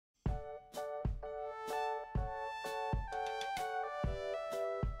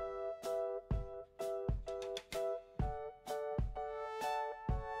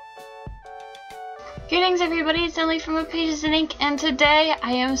Greetings everybody, it's Emily from Pages and Ink, and today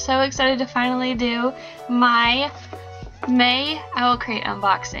I am so excited to finally do my May Owlcrate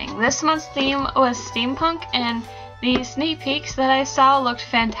unboxing. This month's theme was steampunk, and the sneak peeks that I saw looked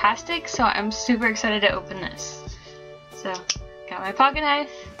fantastic, so I'm super excited to open this. So, got my pocket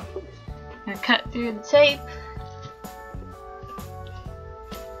knife, I'm gonna cut through the tape.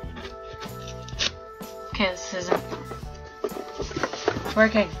 Okay, this isn't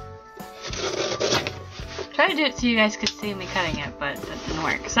working. Try to do it so you guys could see me cutting it, but that didn't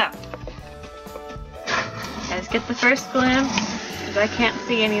work. So, let's get the first glimpse, because I can't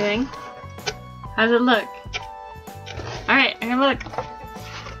see anything. How does it look? Alright, I'm gonna look.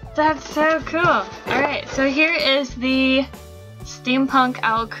 That's so cool. Alright, so here is the Steampunk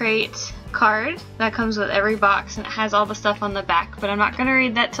Owlcrate card that comes with every box, and it has all the stuff on the back, but I'm not gonna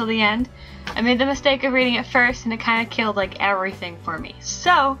read that till the end. I made the mistake of reading it first, and it kind of killed like everything for me.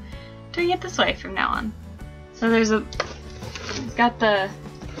 So, doing it this way from now on. So it's got the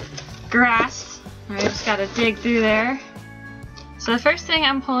grass. I just gotta dig through there. So the first thing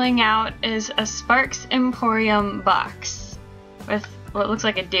I'm pulling out is a Sparks Emporium box with what looks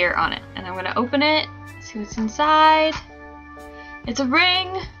like a deer on it. And I'm gonna open it, see what's inside. It's a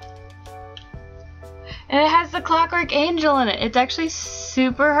ring! And it has the Clockwork Angel in it. It's actually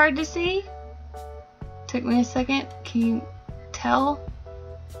super hard to see. Took me a second. Can you tell?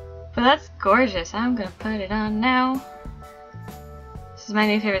 But that's gorgeous. I'm gonna put it on now. This is my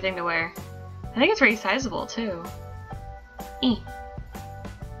new favorite thing to wear. I think it's pretty sizable too.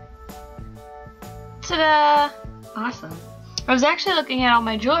 Ta-da! Awesome. I was actually looking at all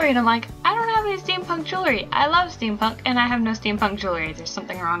my jewelry and I'm like, I don't have any steampunk jewelry. I love steampunk and I have no steampunk jewelry. There's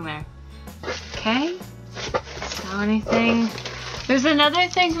something wrong there. Okay. So anything. There's another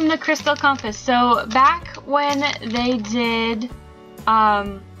thing from the Crystal Compass. So back when they did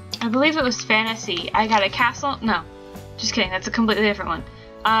I believe it was Fantasy. I got a castle. No, just kidding. That's a completely different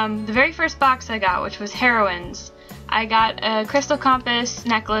one. The very first box I got, which was Heroines, I got a Crystal Compass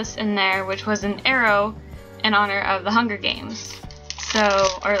necklace in there, which was an arrow in honor of the Hunger Games. So,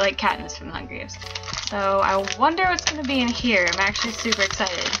 or like Katniss from the Hunger Games. So I wonder what's going to be in here. I'm actually super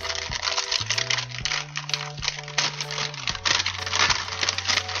excited.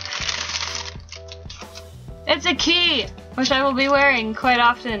 It's a key! Which I will be wearing quite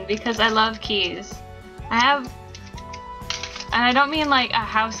often because I love keys. And I don't mean like a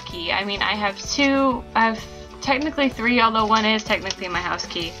house key, I mean I have technically three, although one is technically my house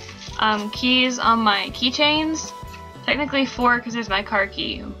key. Keys on my keychains, technically four because there's my car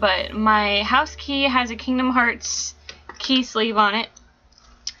key, but my house key has a Kingdom Hearts key sleeve on it.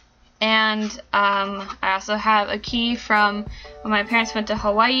 And I also have a key from when my parents went to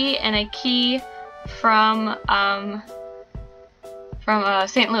Hawaii and a key from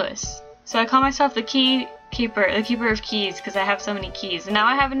St. Louis. So I call myself the keeper of keys because I have so many keys. And now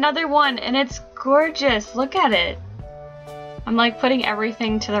I have another one and it's gorgeous. Look at it. I'm like putting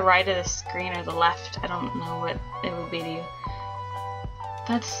everything to the right of the screen or the left. I don't know what it would be to you.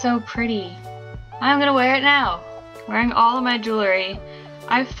 That's so pretty. I'm gonna wear it now. Wearing all of my jewelry.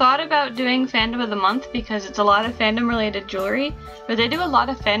 I've thought about doing Fandom of the Month because it's a lot of fandom related jewelry, but they do a lot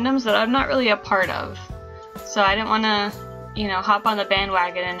of fandoms that I'm not really a part of. So I didn't want to, you know, hop on the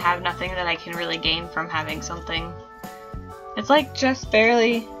bandwagon and have nothing that I can really gain from having something. It's like just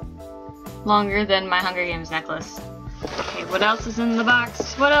barely longer than my Hunger Games necklace. Okay, what else is in the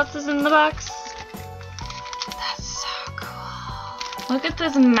box? What else is in the box? That's so cool. Look at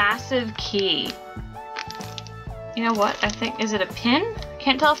this massive key. You know what? I think, is it a pin?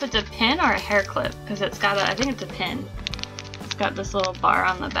 Can't tell if it's a pin or a hair clip because it's got I think it's a pin. It's got this little bar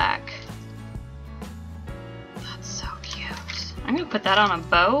on the back. That's so cute. I'm gonna put that on a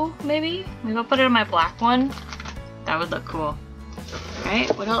bow, maybe? Maybe I'll put it on my black one. That would look cool.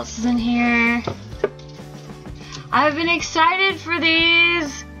 Alright, what else is in here? I've been excited for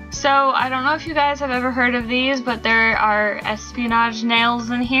these! So, I don't know if you guys have ever heard of these, but there are espionage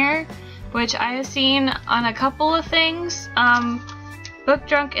nails in here, which I have seen on a couple of things. Book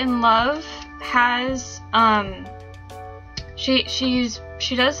Drunk in Love has, she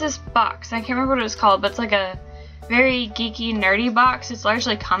does this box, I can't remember what it was called, but it's like a very geeky, nerdy box. It's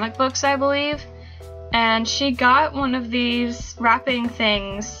largely comic books, I believe. And she got one of these wrapping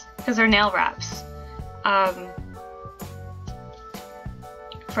things, because they're nail wraps,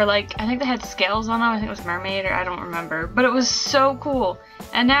 for like, I think they had scales on them, I think it was mermaid, or I don't remember, but it was so cool.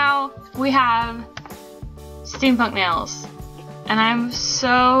 And now we have steampunk nails. And I'm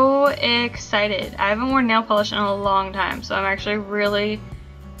so excited. I haven't worn nail polish in a long time, so I'm actually really,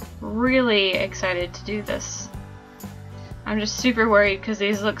 really excited to do this. I'm just super worried because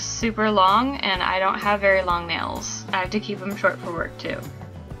these look super long and I don't have very long nails. I have to keep them short for work too.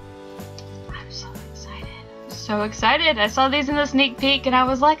 I'm so excited. I'm so excited. I saw these in the sneak peek and I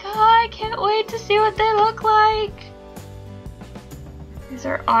was like, oh, I can't wait to see what they look like. These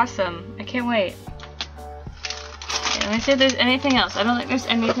are awesome. I can't wait. Okay, let me see if there's anything else. I don't think there's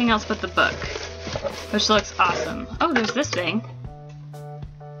anything else but the book, which looks awesome. Oh, there's this thing.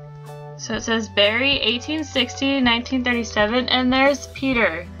 So it says Barry, 1860, 1937, and there's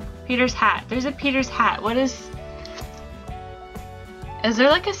Peter. Peter's hat. There's a Peter's hat. What is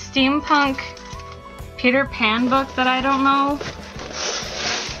there like a steampunk Peter Pan book that I don't know?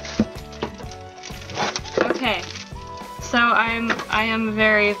 Okay. So I am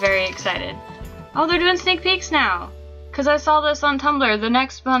very, very excited. Oh, they're doing sneak peeks now. Cause I saw this on Tumblr. The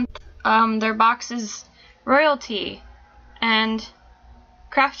next month, their box is royalty, and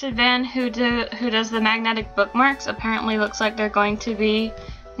Crafted Van, who does the magnetic bookmarks, apparently looks like they're going to be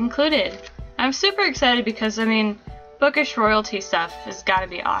included. I'm super excited because, I mean, bookish royalty stuff has got to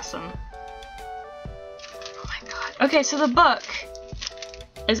be awesome. Oh my god. Okay, so the book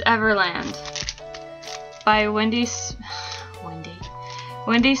is Everland by Wendy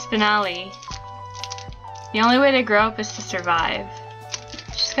Spinelli. The only way to grow up is to survive.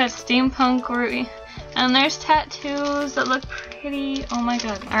 She's got steampunk, and there's tattoos that look pretty. Oh my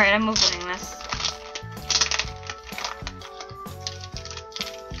god. Alright, I'm opening this.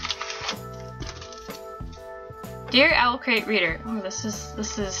 Dear Owlcrate reader. Oh, this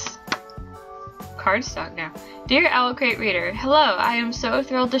is cardstock now. Dear Owlcrate reader, hello, I am so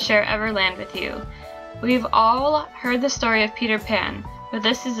thrilled to share Everland with you. We've all heard the story of Peter Pan, but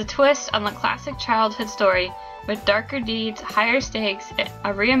this is a twist on the classic childhood story with darker deeds, higher stakes,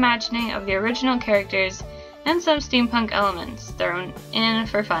 a reimagining of the original characters, and some steampunk elements thrown in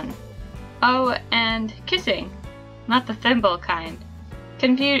for fun. Oh, and kissing. Not the thimble kind.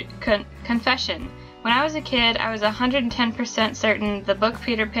 Confession. When I was a kid, I was 110% certain the book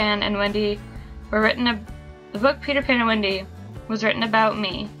Peter Pan and Wendy was written about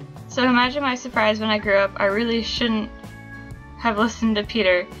me. So imagine my surprise when I grew up. I really shouldn't have listened to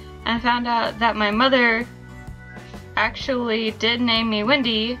Peter and found out that my mother actually did name me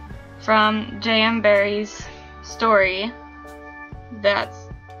Wendy from J.M. Barrie's story. It's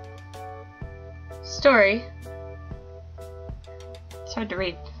hard to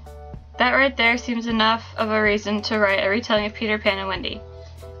read. That right there seems enough of a reason to write a retelling of Peter Pan and Wendy.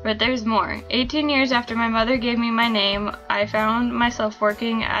 But there's more. 18 years after my mother gave me my name, I found myself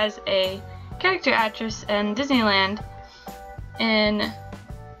working as a character actress in Disneyland in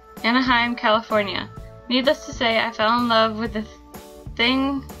Anaheim, California. Needless to say, I fell in love with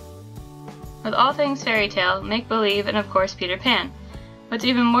all things fairy tale, make-believe, and of course Peter Pan. What's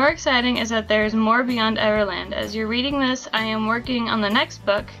even more exciting is that there is more beyond Everland. As you're reading this, I am working on the next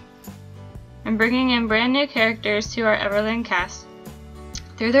book and bringing in brand new characters to our Everland cast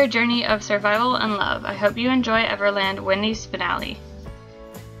through their journey of survival and love. I hope you enjoy Everland, Wendy Spinelli.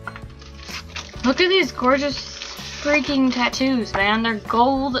 Look at these gorgeous freaking tattoos, man. They're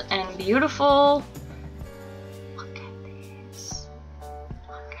gold and beautiful. Look at these.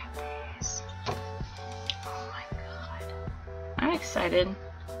 Look at these. Oh my god. I'm excited.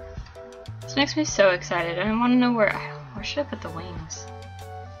 This makes me so excited. I want to know where should I put the wings?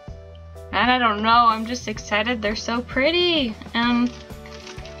 And I don't know. I'm just excited. They're so pretty.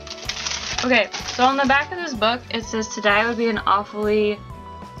 Okay, so on the back of this book, it says, "To die would be an awfully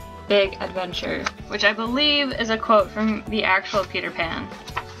big adventure," which I believe is a quote from the actual Peter Pan.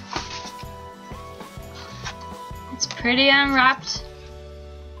 It's pretty unwrapped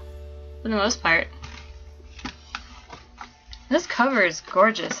for the most part. This cover is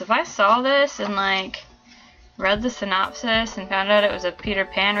gorgeous. If I saw this and like read the synopsis and found out it was a Peter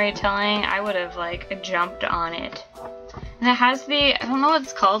Pan retelling, I would have like jumped on it. And it has I don't know what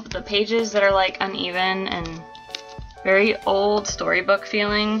it's called, but the pages that are like uneven and very old storybook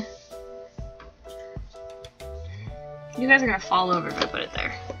feeling. You guys are gonna fall over if I put it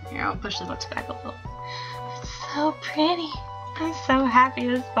there. Here, I'll push the books back a little. It's so pretty. I'm so happy.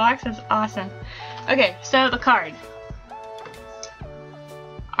 This box is awesome. Okay, so the card.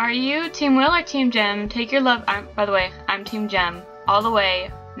 Are you Team Will or Team Gem? Take your love. By the way, I'm Team Gem. All the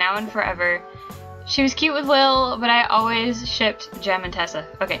way, now and forever. She was cute with Will, but I always shipped Gem and Tessa.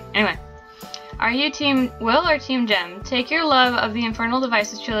 Okay, anyway. Are you Team Will or Team Gem? Take your love of the Infernal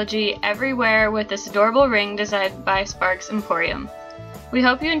Devices trilogy everywhere with this adorable ring designed by Sparks Emporium. We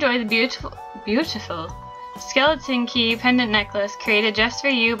hope you enjoy the beautiful skeleton key pendant necklace created just for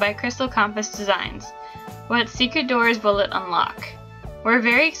you by Crystal Compass Designs. What secret doors will it unlock? We're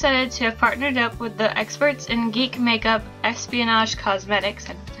very excited to have partnered up with the experts in geek makeup, espionage cosmetics,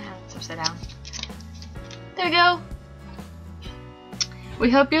 and it's upside down. There we go.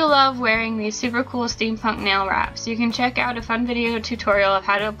 We hope you love wearing these super cool steampunk nail wraps. You can check out a fun video tutorial of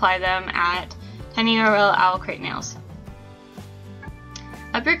how to apply them at Tiny Gorilla Owlcrate Nails.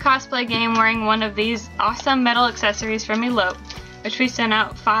 Up your cosplay game wearing one of these awesome metal accessories from Elope, which we sent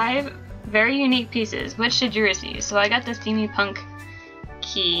out 5 very unique pieces. Which did you receive? So I got the steampunk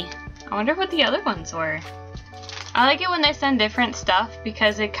key. I wonder what the other ones were. I like it when they send different stuff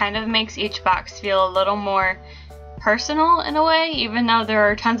because it kind of makes each box feel a little more personal in a way, even though there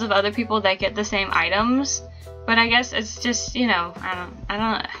are tons of other people that get the same items. But I guess it's just, you know, I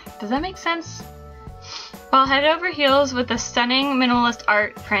don't, does that make sense? Well, head over heels with the stunning minimalist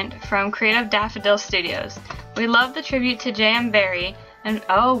art print from Creative Daffodil Studios. We love the tribute to J.M. Barrie, and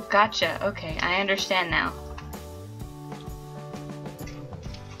oh, gotcha, okay, I understand now.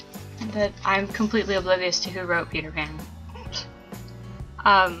 That I'm completely oblivious to who wrote Peter Pan.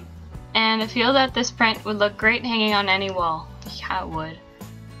 And I feel that this print would look great hanging on any wall. Yeah, it would.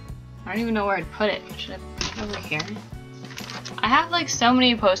 I don't even know where I'd put it. Should I put it over here? I have like so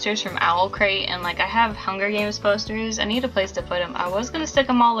many posters from Owlcrate, and like I have Hunger Games posters. I need a place to put them. I was gonna stick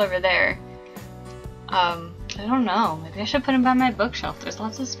them all over there. I don't know. Maybe I should put them by my bookshelf. There's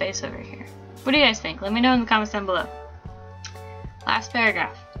lots of space over here. What do you guys think? Let me know in the comments down below. Last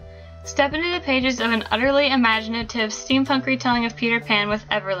paragraph. Step into the pages of an utterly imaginative steampunk retelling of Peter Pan with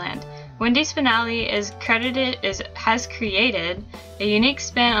Everland. Wendy Spinelli has created a unique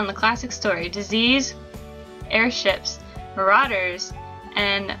spin on the classic story, disease, airships, marauders,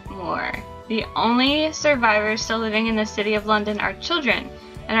 and more. The only survivors still living in the city of London are children,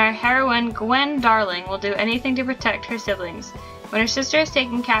 and our heroine Gwen Darling will do anything to protect her siblings. When her sister is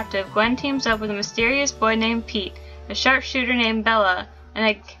taken captive, Gwen teams up with a mysterious boy named Pete, a sharpshooter named Bella,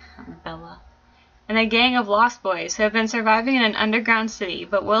 and a gang of lost boys who have been surviving in an underground city.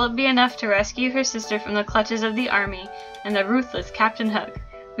 But will it be enough to rescue her sister from the clutches of the army and the ruthless Captain Hook?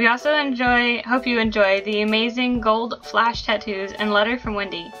 We also hope you enjoy the amazing gold flash tattoos and letter from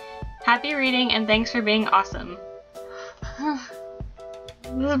Wendy. Happy reading and thanks for being awesome.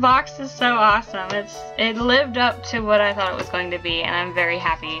 This box is so awesome. It lived up to what I thought it was going to be, and I'm very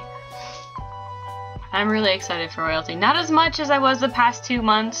happy. I'm really excited for royalty. Not as much as I was the past 2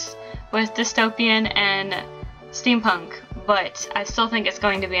 months with dystopian and steampunk, but I still think it's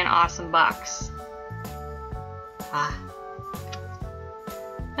going to be an awesome box.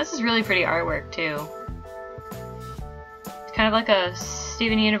 This is really pretty artwork too. It's kind of like a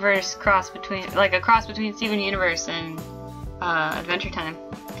Steven Universe cross between, Steven Universe and Adventure Time.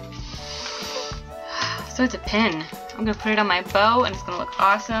 So it's a pin. I'm gonna put it on my bow and it's gonna look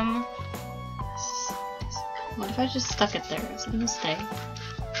awesome. What if I just stuck it there? Is it gonna stay?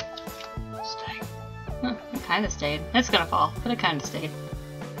 Huh, it kinda stayed. It's gonna fall, but it kinda stayed.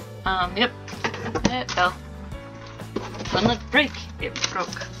 Yep. It fell. One let break. It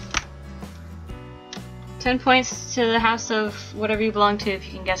broke. 10 points to the house of whatever you belong to if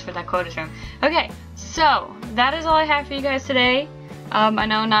you can guess where that quote is from. Okay, so that is all I have for you guys today. I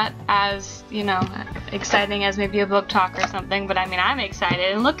know not as, you know, exciting as maybe a book talk or something, but I mean, I'm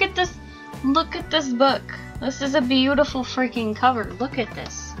excited. And look at this book. This is a beautiful freaking cover. Look at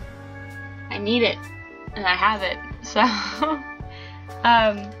this. I need it, and I have it. So,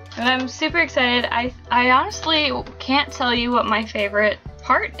 and I'm super excited. I honestly can't tell you what my favorite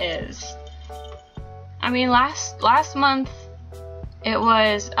part is. I mean, last month it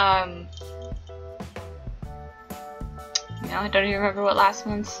was, you know, I don't even remember what last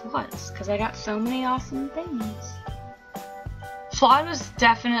month's was, because I got so many awesome things. Flawed was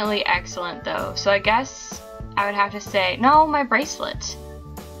definitely excellent though, so I guess I would have to say, no, my bracelet.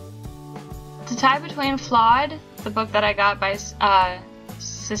 To tie between Flawed, the book that I got by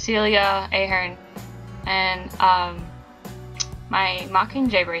Cecilia Ahern, and my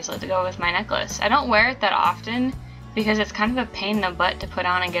Mockingjay bracelet to go with my necklace. I don't wear it that often because it's kind of a pain in the butt to put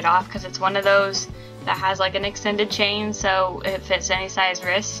on and get off, because it's one of those that has like an extended chain so it fits any size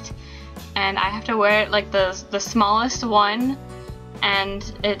wrist, and I have to wear it like the smallest one,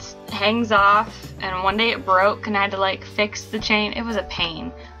 and it hangs off, and one day it broke and I had to like fix the chain. It was a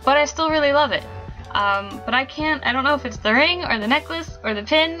pain, but I still really love it. But I don't know if it's the ring or the necklace or the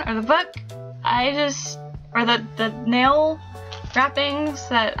pin or the book, or the nail wrappings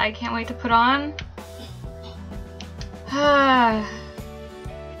that I can't wait to put on. I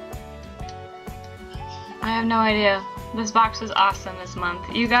have no idea. This box was awesome this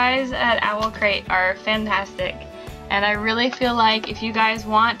month. You guys at Owlcrate are fantastic, and I really feel like if you guys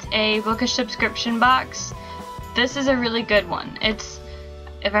want a bookish subscription box, this is a really good one. It's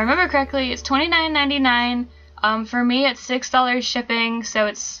if I remember correctly, it's $29.99. For me, it's $6 shipping, so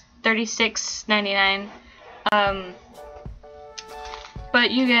it's $36.99.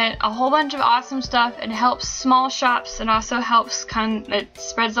 But you get a whole bunch of awesome stuff. It helps small shops and also helps it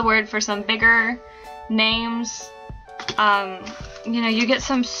spreads the word for some bigger names. You know, you get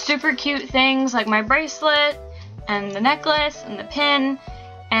some super cute things like my bracelet and the necklace and the pin,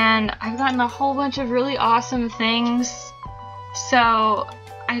 and I've gotten a whole bunch of really awesome things. So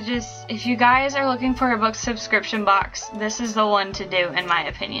if you guys are looking for a book subscription box, this is the one to do, in my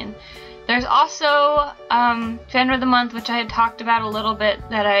opinion. There's also Fan of the Month, which I had talked about a little bit,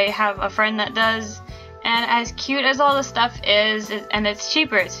 that I have a friend that does. And as cute as all the stuff is, and it's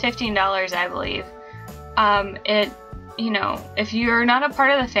cheaper, it's $15, I believe. You know, if you're not a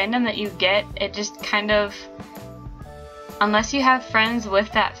part of the fandom that you get, it just kind of, unless you have friends with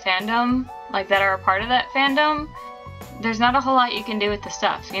that fandom, like that are a part of that fandom, there's not a whole lot you can do with the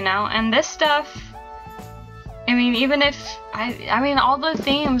stuff, you know? And this stuff, I mean, even if, I mean, all the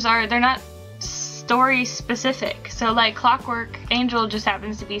themes they're not story specific. So like Clockwork Angel just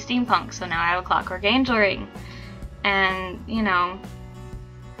happens to be steampunk, so now I have a Clockwork Angel ring. And, you know,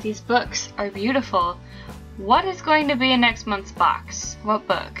 these books are beautiful. What is going to be in next month's box? What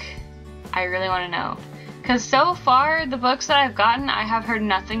book? I really want to know. Because so far, the books that I've gotten, I have heard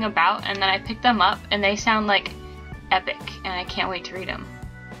nothing about, and then I picked them up, and they sound like epic, and I can't wait to read them.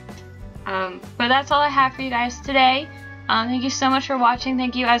 But that's all I have for you guys today. Thank you so much for watching.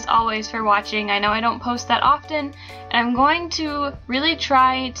 Thank you as always for watching. I know I don't post that often, and I'm going to really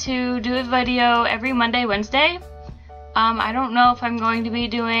try to do a video every Monday, Wednesday. I don't know if I'm going to be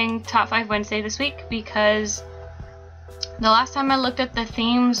doing Top 5 Wednesday this week, because the last time I looked at the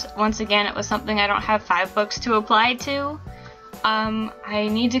themes, once again, it was something I don't have 5 books to apply to. I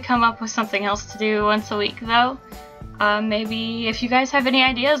need to come up with something else to do once a week, though. Maybe if you guys have any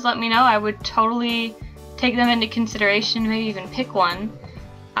ideas, let me know. I would totally take them into consideration, maybe even pick one.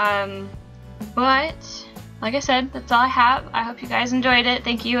 But, like I said, that's all I have. I hope you guys enjoyed it.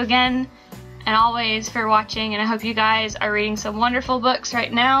 Thank you again, and always, for watching, and I hope you guys are reading some wonderful books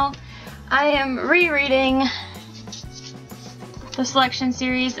right now. I am rereading the Selection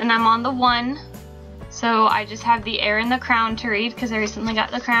series, and I'm on the 1. So I just have the Heir and the Crown to read, because I recently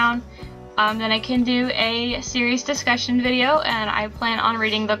got the Crown. Then I can do a series discussion video, and I plan on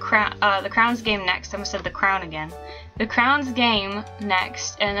reading the Crown's Game next. I almost said the Crown again. The Crown's Game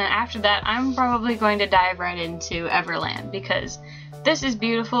next, and then after that, I'm probably going to dive right into Everland, because this is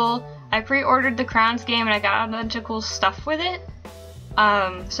beautiful. I pre-ordered the Crown's Game, and I got a bunch of cool stuff with it.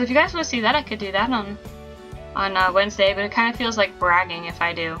 So if you guys want to see that, I could do that on Wednesday, but it kind of feels like bragging if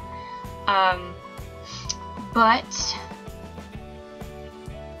I do.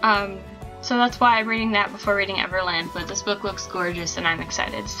 So that's why I'm reading that before reading Everland, but this book looks gorgeous and I'm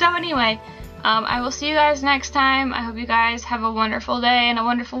excited. So anyway, I will see you guys next time. I hope you guys have a wonderful day and a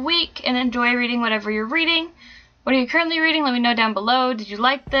wonderful week, and enjoy reading whatever you're reading. What are you currently reading? Let me know down below. Did you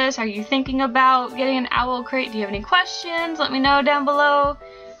like this? Are you thinking about getting an Owlcrate? Do you have any questions? Let me know down below.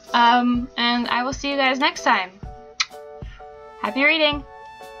 And I will see you guys next time. Happy reading!